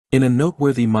In a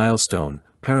noteworthy milestone,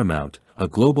 Paramount, a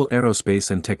global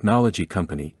aerospace and technology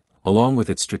company, along with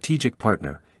its strategic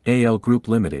partner, AAL Group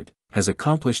Limited, has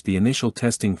accomplished the initial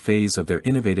testing phase of their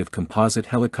innovative composite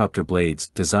helicopter blades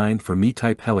designed for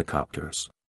Me-type helicopters.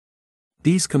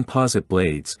 These composite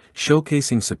blades,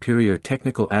 showcasing superior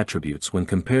technical attributes when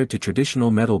compared to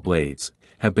traditional metal blades,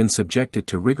 have been subjected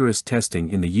to rigorous testing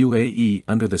in the UAE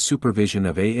under the supervision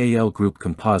of AAL Group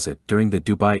Composite during the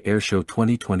Dubai Airshow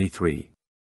 2023.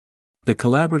 The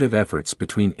collaborative efforts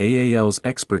between AAL's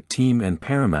expert team and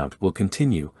Paramount will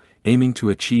continue, aiming to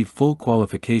achieve full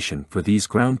qualification for these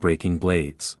groundbreaking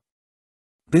blades.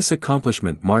 This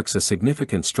accomplishment marks a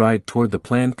significant stride toward the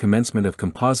planned commencement of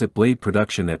composite blade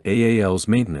production at AAL's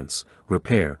maintenance,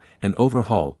 repair, and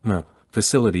overhaul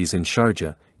facilities in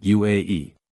Sharjah,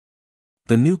 UAE.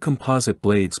 The new composite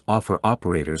blades offer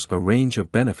operators a range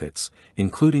of benefits,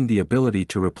 including the ability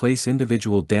to replace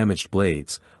individual damaged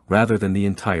blades, rather than the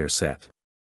entire set.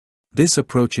 This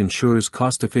approach ensures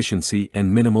cost efficiency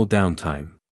and minimal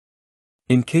downtime.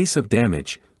 In case of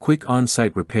damage, quick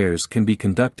on-site repairs can be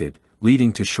conducted,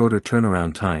 leading to shorter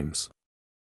turnaround times.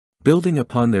 Building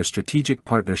upon their strategic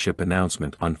partnership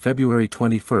announcement on February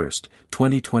 21,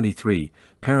 2023,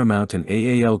 Paramount and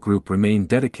AAL Group remain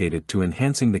dedicated to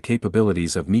enhancing the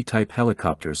capabilities of Me-type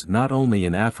helicopters not only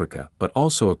in Africa but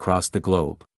also across the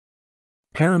globe.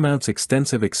 Paramount's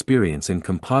extensive experience in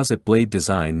composite blade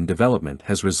design and development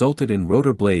has resulted in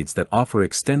rotor blades that offer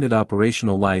extended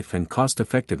operational life and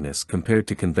cost-effectiveness compared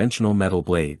to conventional metal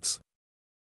blades.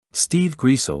 Steve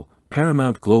Griesel,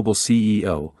 Paramount Global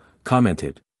CEO,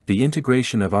 commented, "The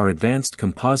integration of our advanced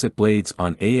composite blades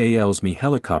on AAL's Me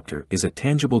helicopter is a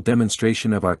tangible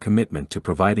demonstration of our commitment to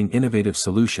providing innovative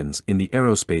solutions in the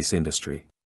aerospace industry.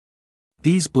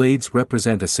 These blades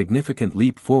represent a significant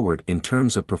leap forward in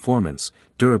terms of performance,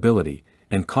 durability,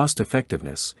 and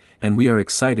cost-effectiveness, and we are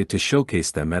excited to showcase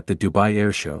them at the Dubai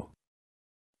Airshow."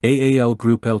 AAL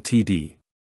Group Ltd.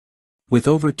 With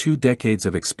over 2 decades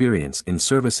of experience in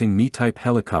servicing Me-type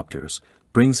helicopters,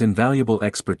 brings invaluable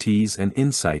expertise and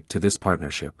insight to this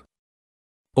partnership.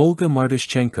 Olga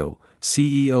Martyshchenko,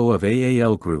 CEO of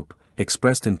AAL Group,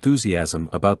 expressed enthusiasm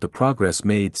about the progress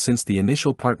made since the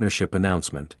initial partnership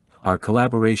announcement. "Our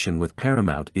collaboration with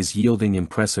Paramount is yielding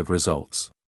impressive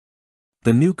results.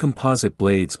 The new composite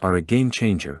blades are a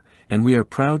game-changer, and we are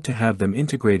proud to have them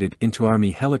integrated into our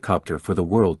Me helicopter for the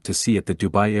world to see at the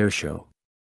Dubai Airshow."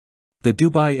 The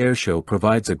Dubai Airshow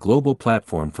provides a global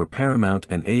platform for Paramount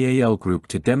and AAL Group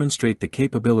to demonstrate the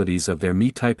capabilities of their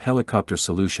Me-type helicopter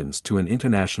solutions to an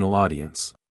international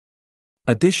audience.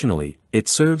 Additionally, it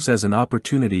serves as an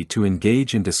opportunity to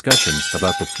engage in discussions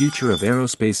about the future of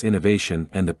aerospace innovation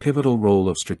and the pivotal role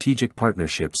of strategic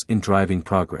partnerships in driving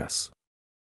progress.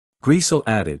 Griesel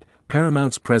added,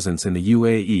 "Paramount's presence in the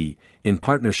UAE, in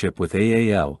partnership with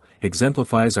AAL,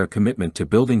 exemplifies our commitment to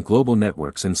building global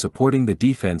networks and supporting the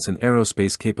defense and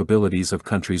aerospace capabilities of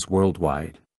countries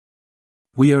worldwide.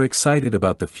 We are excited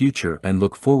about the future and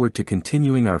look forward to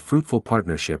continuing our fruitful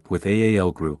partnership with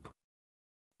AAL Group."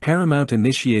 Paramount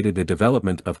initiated the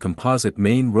development of composite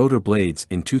main rotor blades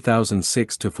in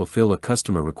 2006 to fulfill a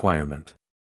customer requirement.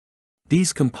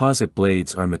 These composite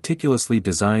blades are meticulously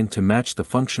designed to match the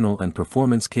functional and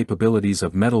performance capabilities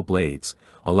of metal blades,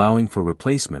 allowing for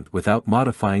replacement without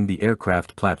modifying the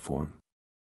aircraft platform.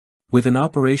 With an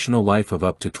operational life of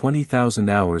up to 20,000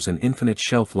 hours and infinite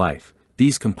shelf life,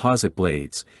 these composite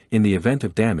blades, in the event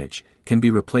of damage, can be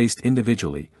replaced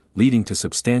individually, leading to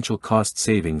substantial cost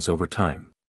savings over time.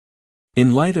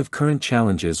 In light of current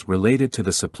challenges related to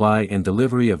the supply and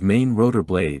delivery of main rotor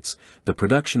blades, the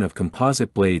production of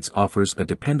composite blades offers a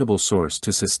dependable source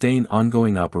to sustain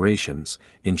ongoing operations,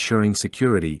 ensuring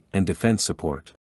security and defense support.